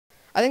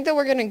I think that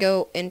we're gonna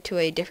go into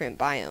a different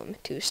biome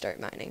to start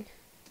mining.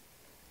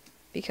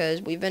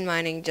 Because we've been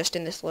mining just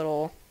in this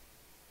little,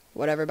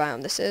 whatever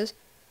biome this is.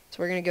 So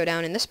we're gonna go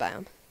down in this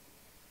biome.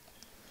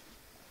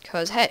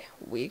 Because, hey,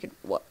 we could,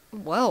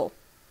 well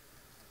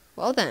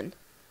then.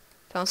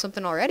 Found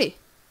something already.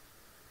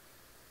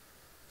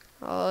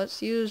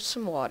 Let's use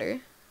some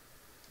water.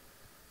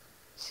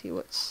 See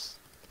what's...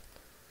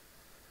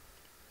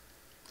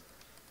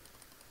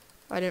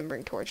 I didn't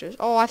bring torches.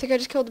 Oh, I think I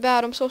just killed the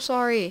bat. I'm so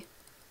sorry.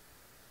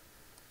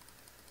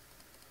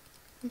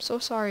 I'm so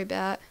sorry,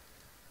 bat.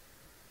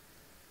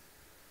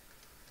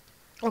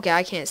 Okay,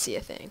 I can't see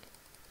a thing.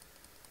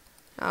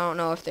 I don't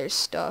know if there's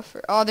stuff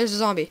or... Oh, there's a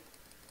zombie.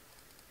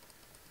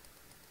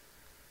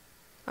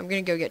 I'm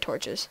gonna go get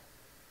torches.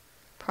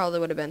 Probably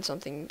would have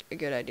been a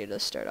good idea to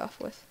start off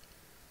with.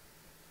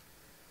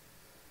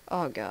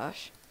 Oh,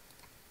 gosh.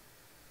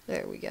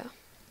 There we go.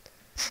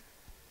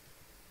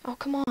 Oh,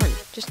 come on.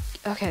 Just...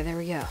 Okay, there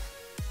we go.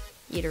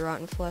 Eat a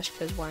rotten flesh,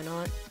 because why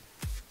not?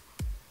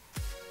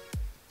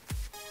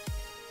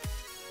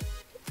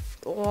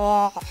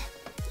 Oh,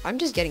 I'm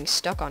just getting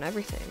stuck on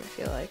everything, I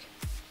feel like.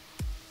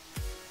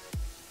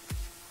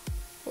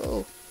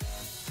 Whoa.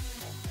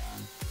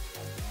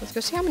 Let's go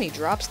see how many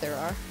drops there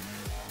are.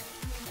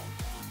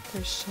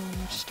 There's so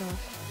much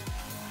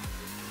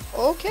stuff.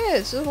 Okay,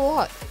 this is a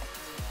lot.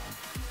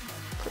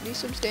 Pretty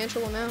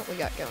substantial amount we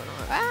got going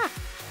on. Ah!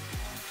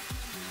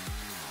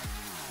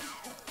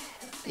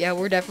 Yeah,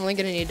 we're definitely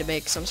going to need to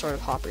make some sort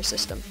of hopper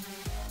system.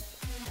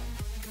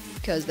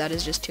 Because that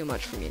is just too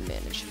much for me to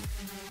manage.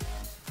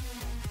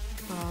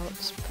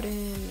 Let's put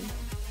in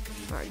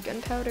our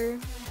gunpowder.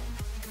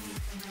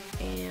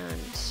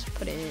 And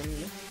put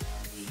in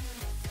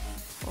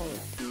all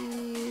of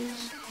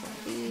these.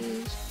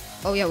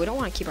 Oh yeah, we don't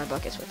want to keep our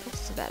buckets with us.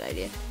 It's a bad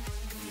idea.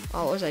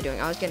 Oh, what was I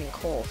doing? I was getting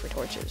coal for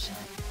torches.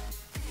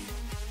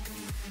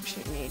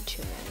 Shouldn't need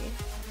too many.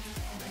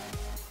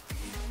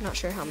 Not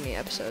sure how many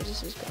episodes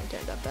this is going to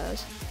end up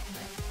as.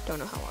 Don't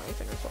know how long I've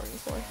been recording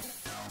for.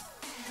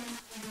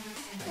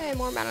 Hey,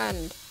 more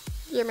melon!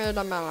 Give me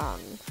the melon!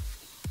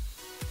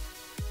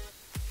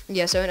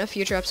 Yeah, so in a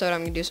future episode,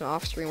 I'm going to do some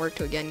off-screen work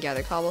to again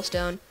gather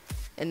cobblestone.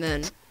 And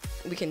then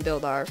we can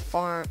build our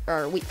farm,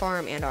 our wheat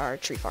farm, and our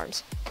tree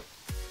farms.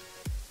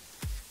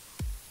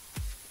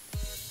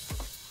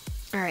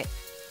 Alright.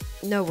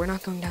 No, we're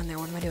not going down there.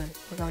 What am I doing?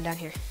 We're going down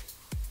here.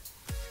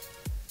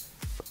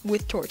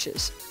 With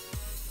torches.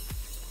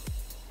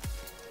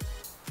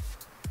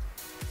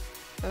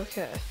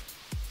 Okay.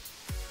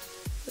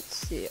 Let's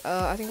see.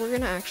 I think we're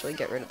gonna actually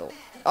get rid of the...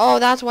 Oh,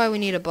 that's why we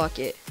need a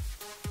bucket.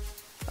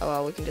 Oh,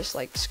 well, we can just,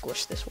 like,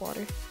 squish this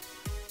water.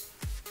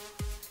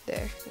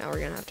 There. Now we're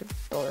gonna have to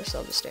build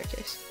ourselves a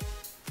staircase.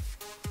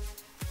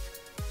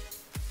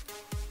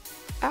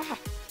 Ah!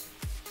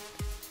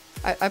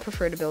 I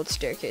prefer to build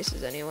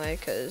staircases anyway,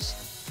 because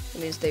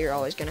it means that you're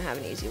always gonna have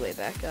an easy way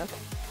back up.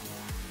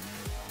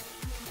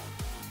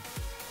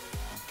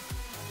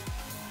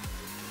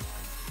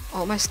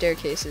 All my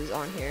staircases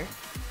on here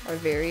are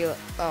very... Oh,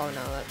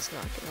 no, that's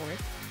not gonna work.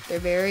 They're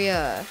very,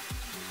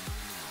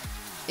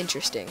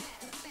 interesting.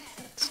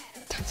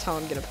 That's how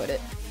I'm gonna put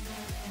it.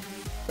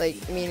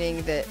 Like,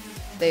 meaning that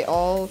they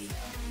all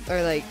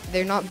are, like,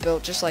 they're not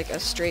built just like a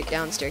straight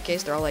down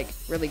staircase. They're all, like,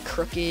 really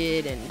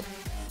crooked, and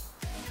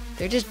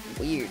they're just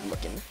weird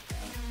looking.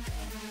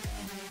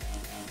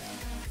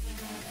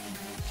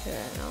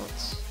 Okay, now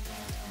let's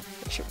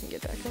make sure we can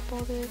get back up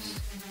all this.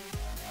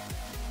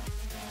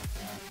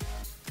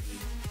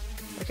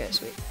 Okay,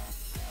 sweet.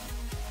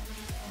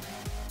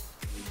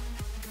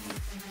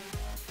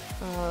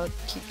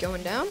 Keep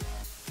going down.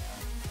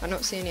 I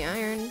don't see any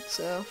iron,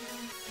 so...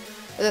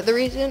 The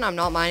reason I'm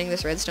not mining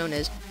this redstone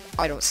is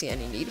I don't see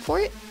any need for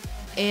it,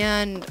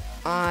 and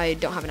I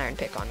don't have an iron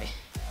pick on me.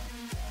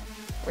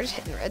 We're just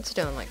hitting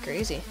redstone like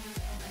crazy.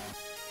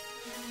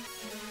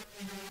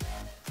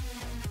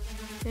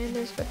 And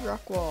there's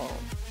bedrock wall.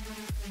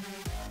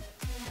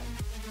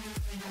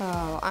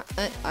 Oh,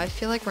 I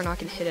feel like we're not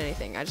going to hit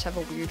anything. I just have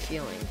a weird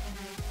feeling.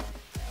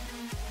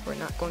 We're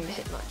not going to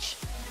hit much.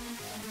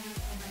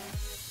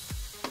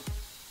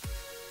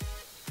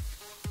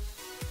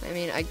 I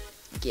mean, I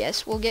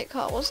guess we'll get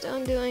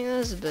cobblestone doing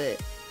this,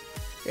 but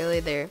really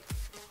they're...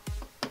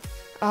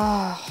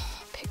 Oh,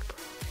 pig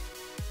broke.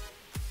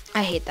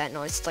 I hate that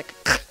noise. It's like...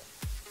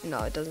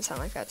 No, it doesn't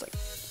sound like that.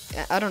 It's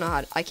like... I don't know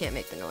how... I can't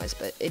make the noise,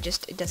 but it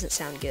doesn't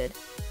sound good.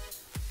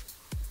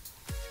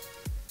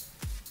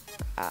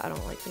 I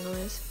don't like the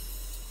noise.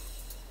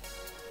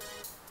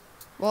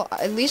 Well,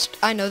 at least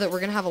I know that we're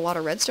gonna have a lot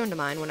of redstone to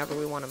mine whenever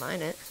we want to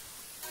mine it.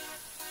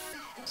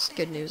 It's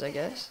good news, I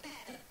guess.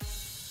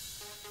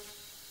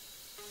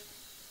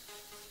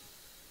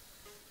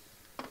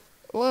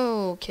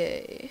 Whoa,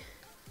 okay.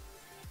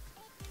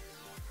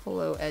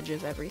 Hello, edge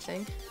of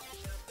everything.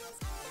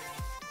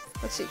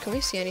 Let's see, can we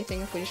see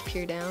anything if we just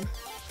peer down?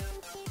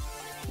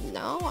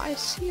 No, I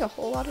see a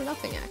whole lot of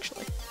nothing,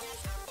 actually.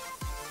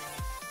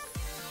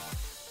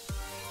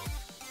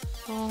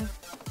 Well,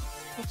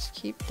 let's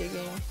keep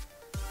digging.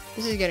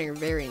 This is getting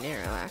very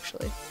narrow,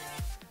 actually.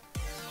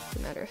 as a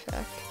matter of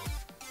fact.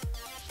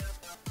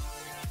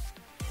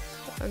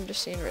 I'm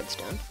just seeing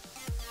redstone.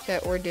 Okay,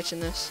 we're ditching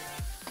this.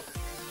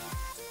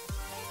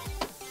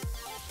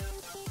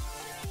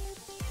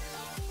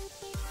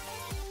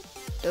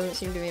 Doesn't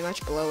seem to be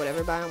much below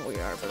whatever biome we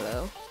are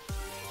below.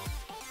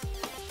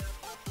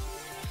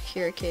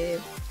 Here a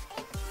cave.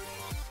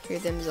 Hear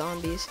them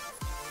zombies.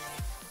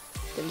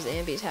 Them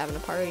zombies having a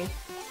party.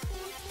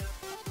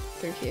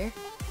 Through here?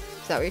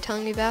 Is that what you're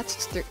telling me, Bats?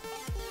 It's through...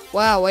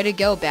 Wow, way to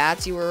go,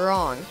 Bats. You were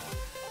wrong.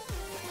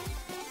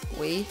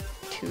 Way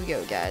to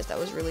go, guys. That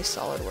was really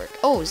solid work.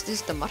 Oh, is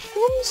this the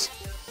mushrooms?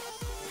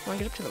 Want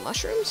to get up to the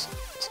mushrooms?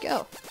 Let's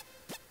go.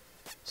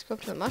 Let's go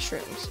up to the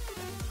mushrooms.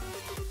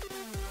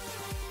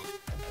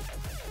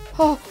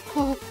 Oh,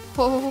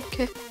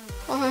 okay.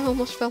 Oh, I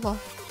almost fell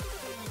off.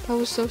 That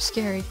was so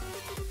scary.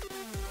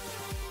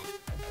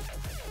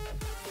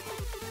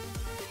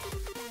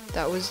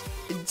 That was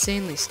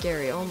insanely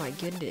scary. Oh my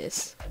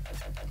goodness.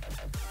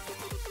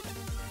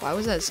 Why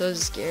was that so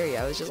scary?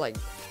 I was just like,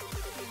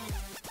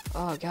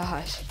 oh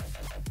gosh.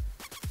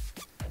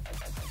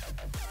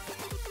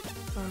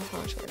 Oh, how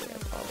much more do we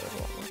have? Oh, there's a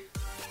lot more.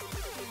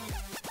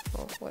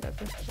 Oh,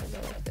 whatever. I'll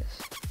go like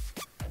this.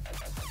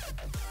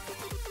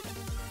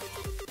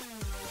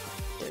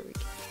 There we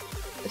go.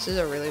 This is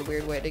a really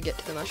weird way to get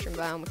to the mushroom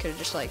biome. We could have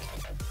just like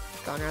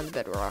gone around the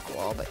bedrock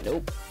wall, but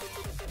nope.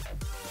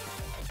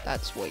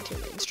 That's way too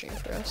mainstream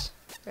for us,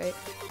 right?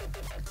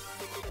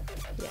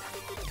 Yeah,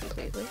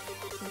 completely.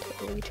 And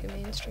totally too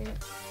mainstream.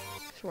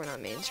 If we're not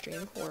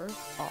mainstream, we're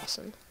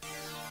awesome.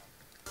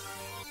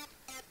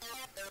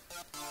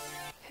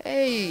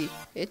 Hey,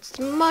 it's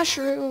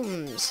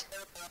mushrooms!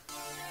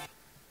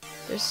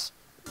 There's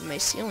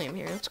mycelium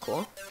here, that's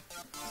cool.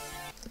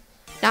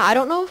 Now, I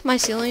don't know if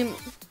mycelium...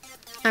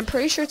 I'm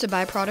pretty sure it's a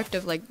byproduct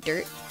of, like,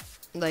 dirt.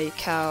 Like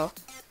how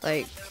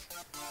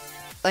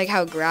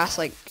grass,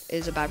 like,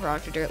 is a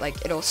byproduct of dirt.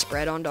 Like, it'll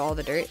spread onto all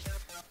the dirt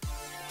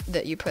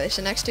that you place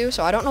it next to.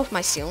 So I don't know if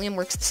mycelium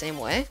works the same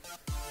way.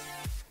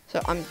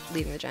 So I'm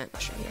leaving the giant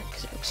mushroom here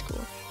because it looks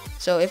cool.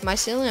 So if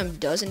mycelium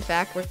does, in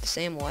fact, work the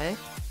same way...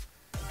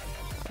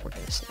 we're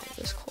going to snag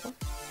this coal.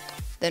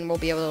 Then we'll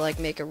be able to, like,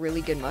 make a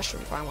really good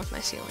mushroom farm with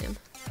mycelium.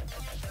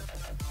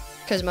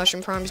 Because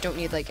mushroom farms don't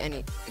need, like,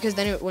 any... Because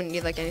then it wouldn't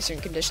need, like, any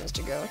certain conditions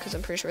to grow. Because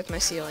I'm pretty sure with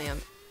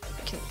mycelium,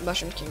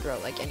 mushrooms can grow,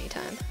 like,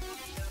 anytime.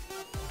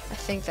 I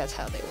think that's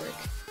how they work.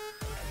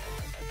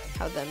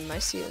 How them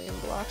mycelium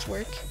blocks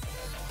work.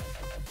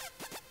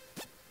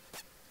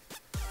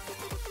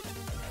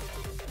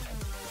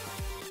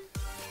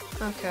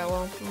 Okay,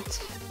 well, let's...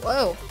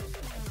 Whoa!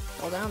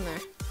 All down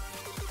there.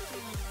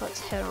 Let's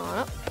head on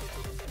up.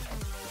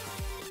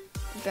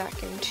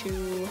 Back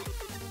into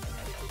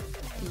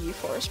the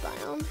forest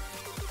biome.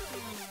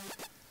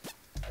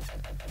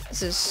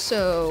 This is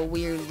so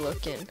weird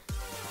looking,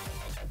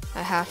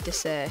 I have to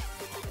say.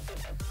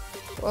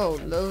 Whoa,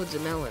 loads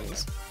of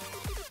melons.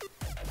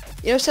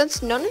 You know,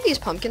 since none of these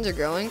pumpkins are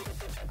growing,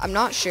 I'm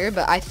not sure,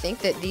 but I think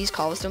that these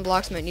cobblestone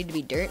blocks might need to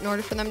be dirt in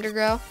order for them to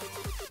grow.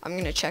 I'm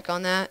gonna check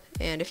on that,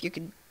 and if you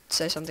could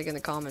say something in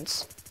the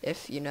comments,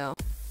 if you know,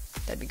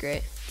 that'd be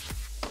great.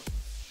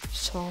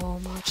 So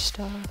much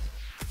stuff.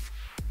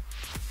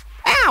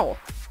 Ow!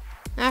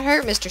 That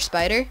hurt, Mr.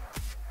 Spider.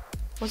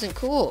 Wasn't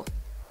cool.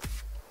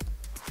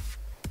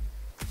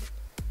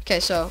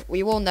 Okay, so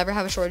we will never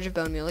have a shortage of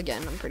bone meal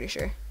again, I'm pretty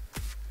sure.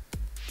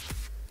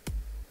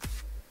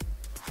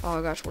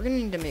 Oh gosh, we're gonna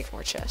need to make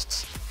more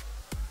chests.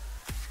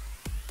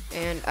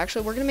 And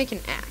actually, we're gonna make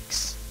an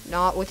axe.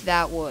 Not with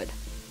that wood.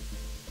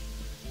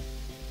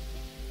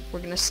 We're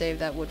gonna save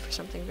that wood for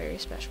something very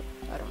special.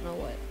 I don't know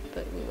what,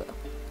 but we will.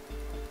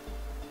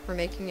 We're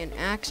making an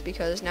axe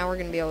because now we're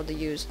gonna be able to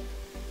use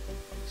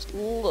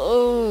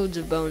loads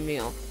of bone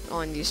meal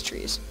on these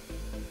trees.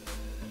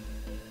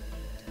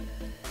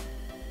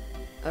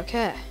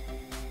 Okay.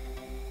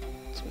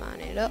 Let's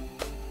mine it up.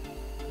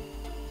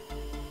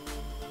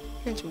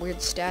 Hearing some weird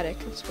static.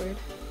 That's weird.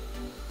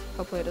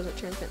 Hopefully it doesn't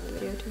transmit in the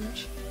video too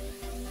much.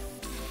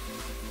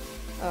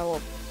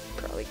 We'll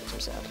probably get some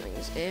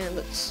saplings. And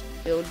let's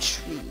build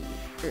trees.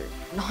 Or,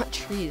 not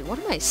trees. What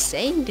am I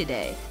saying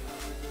today?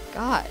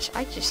 Gosh,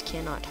 I just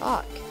cannot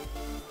talk.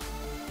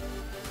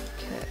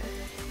 Okay.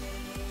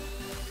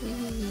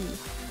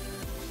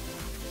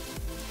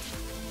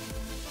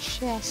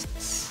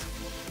 Chests.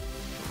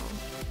 Oh.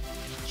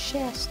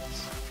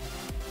 Chests.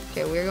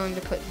 Okay, we're going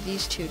to put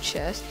these two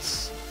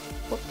chests.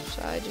 Whoops,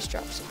 I just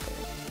dropped something.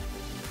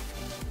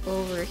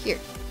 Over here.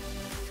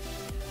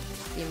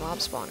 The mob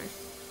spawner.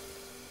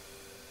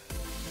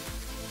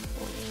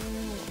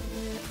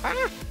 Ah!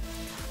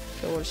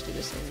 Okay, we'll just do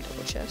this in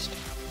double chest.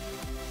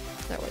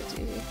 That way it's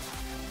easy.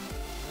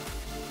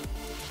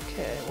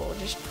 Okay, we'll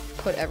just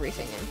put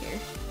everything in here.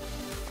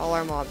 All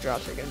our mob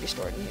drops are going to be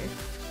stored in here.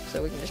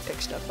 So we can just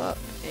pick stuff up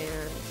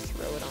and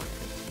throw it on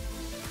in.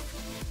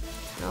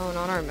 No,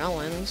 not our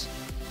melons.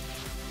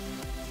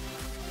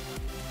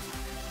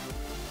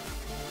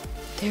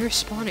 They're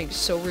spawning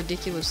so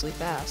ridiculously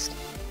fast.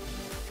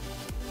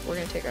 We're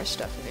going to take our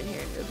stuff in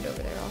here and move it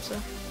over there also.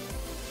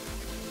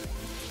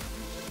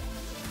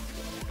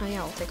 Oh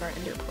yeah, I'll take our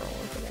ender pearl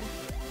over there.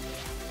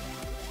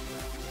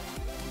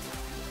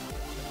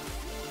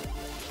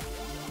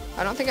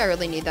 I don't think I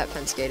really need that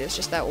fence gate. It's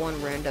just that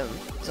one random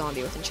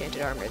zombie with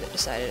enchanted armor that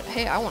decided,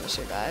 hey, I want to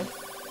survive.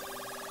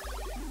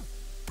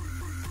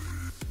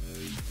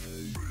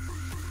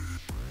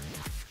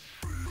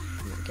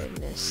 Oh my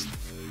goodness.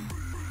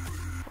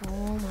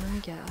 Oh my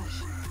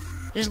gosh.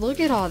 Just look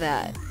at all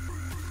that.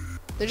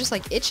 They're just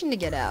like itching to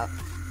get out.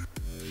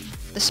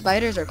 The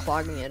spiders are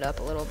clogging it up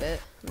a little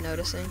bit, I'm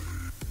noticing.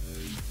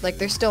 Like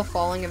they're still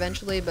falling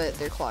eventually, but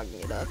they're clogging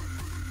it up.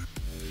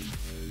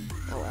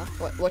 Oh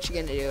well, what you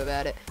gonna do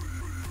about it?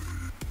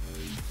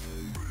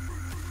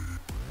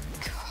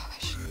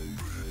 Gosh.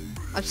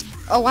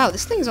 Oh wow,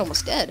 this thing's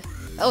almost dead.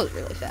 That was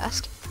really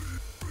fast.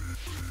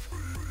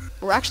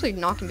 We're actually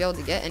not gonna be able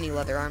to get any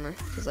leather armor,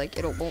 because like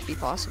it won't be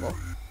possible.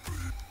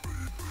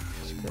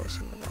 Let's grow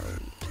some of our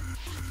wheat.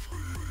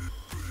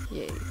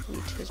 Yay,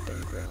 wheat has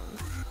been grown.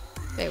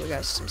 Hey, we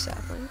got some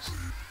saplings.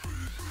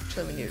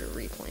 Actually, we need to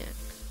replant.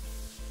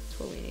 That's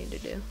what we need to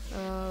do.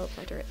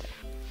 Plant it right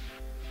there.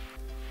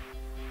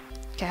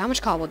 Okay, how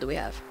much cobble do we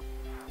have?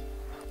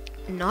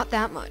 Not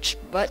that much,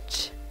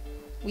 but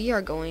we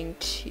are going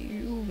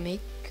to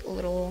make a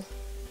little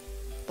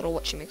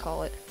what you may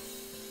call it.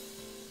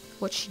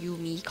 What you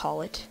me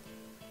call it.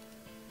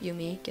 You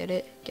me, get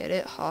it? Get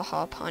it? Ha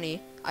ha, punny.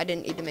 I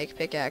didn't need to make a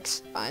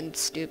pickaxe. I'm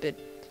stupid.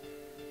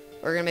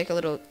 We're gonna make a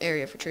little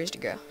area for trees to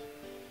grow.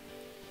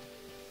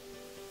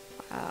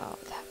 Wow,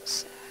 that was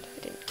sad. I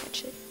didn't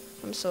catch it.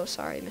 I'm so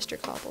sorry, Mr.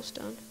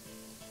 Cobblestone.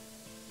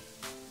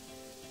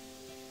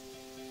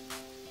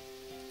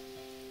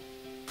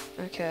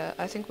 Okay,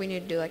 I think we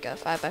need to do like a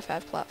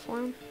 5x5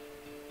 platform.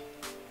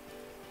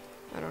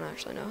 I don't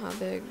actually know how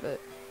big, but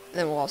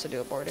then we'll also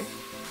do a border.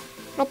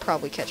 It'll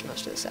probably catch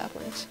most of the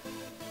saplings.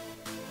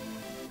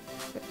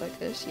 Like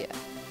this, yeah.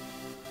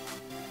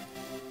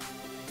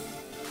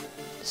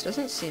 This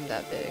doesn't seem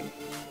that big.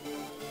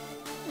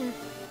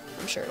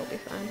 I'm sure it'll be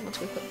fine once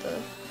we put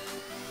the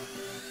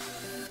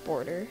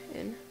border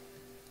in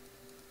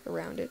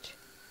around it.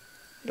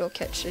 It'll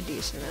catch a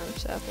decent amount of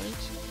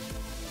saplings.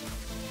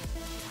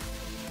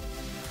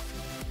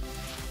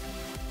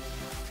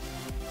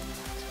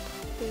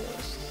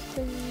 This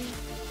thing.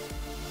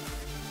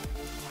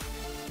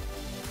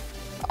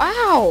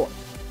 Ow!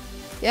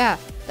 Yeah,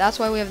 that's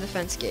why we have the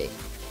fence gate.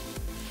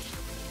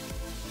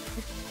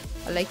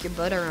 I like your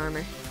butter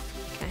armor.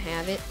 Can I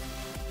have it?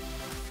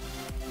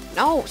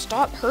 No,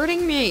 stop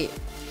hurting me!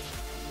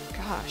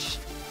 Gosh.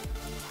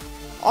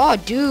 Oh,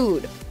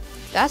 dude!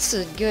 That's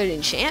a good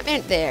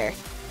enchantment there.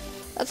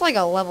 That's like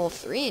a level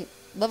 30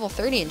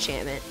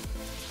 enchantment.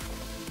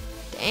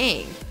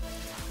 Dang.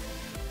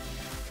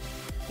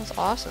 That's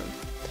awesome.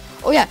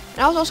 Oh yeah,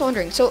 and I was also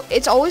wondering, so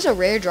it's always a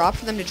rare drop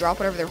for them to drop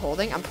whatever they're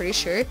holding, I'm pretty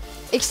sure.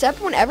 Except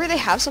whenever they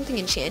have something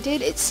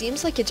enchanted, it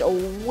seems like it's a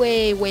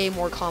way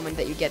more common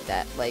that you get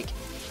that. Like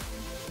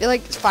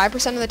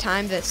 5% of the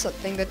time that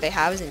something that they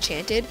have is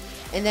enchanted,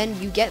 and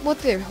then you get what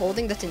they're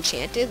holding that's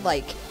enchanted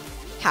like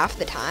half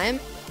the time,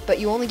 but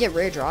you only get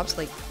rare drops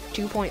like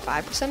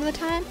 2.5% of the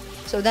time,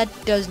 so that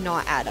does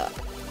not add up.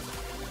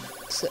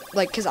 So,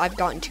 like, because I've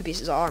gotten 2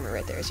 pieces of armor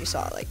right there, as you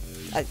saw. Like,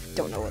 I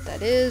don't know what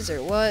that is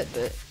or what,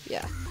 but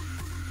yeah.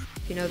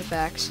 If you know the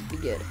facts, be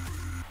good.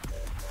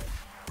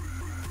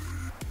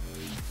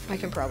 I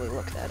can probably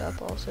look that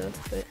up also,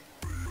 but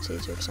it's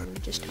easier if someone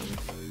just tell me.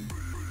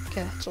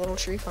 Okay, it's a little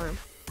tree farm.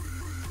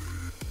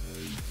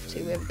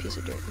 See, we have a piece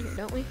of dirt in here,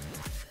 don't we?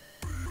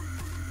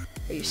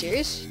 Are you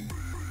serious?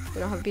 We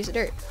don't have a piece of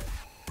dirt.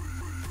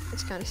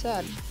 That's kind of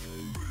sad.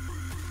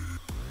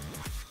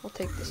 I'll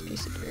take this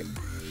piece of dirt.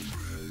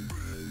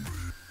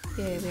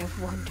 Yay, we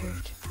have 1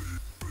 dirt.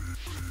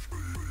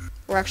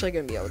 We're actually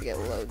going to be able to get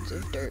loads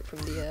of dirt from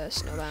the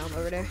snow biome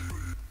over there.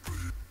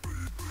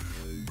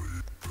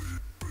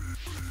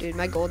 Dude,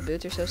 my gold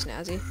boots are so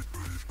snazzy.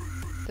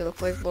 They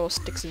look like little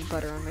sticks of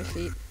butter on my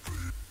feet.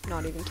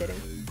 Not even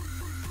kidding.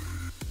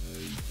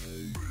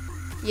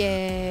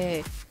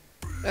 Yay!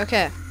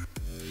 Okay.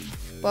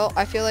 Well,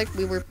 I feel like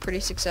we were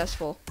pretty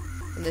successful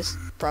in this,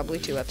 probably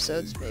 2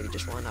 episodes, maybe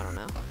just 1, I don't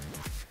know.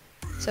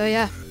 So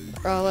yeah,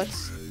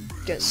 let's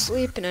get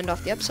sleep and end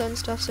off the episode and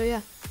stuff, so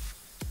yeah.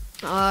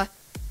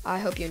 I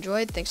hope you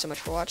enjoyed. Thanks so much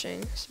for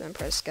watching. It's been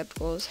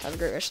TheSkepticals. Have a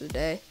great rest of the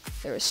day.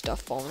 There is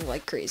stuff falling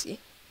like crazy.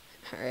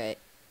 Alright,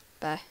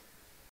 bye.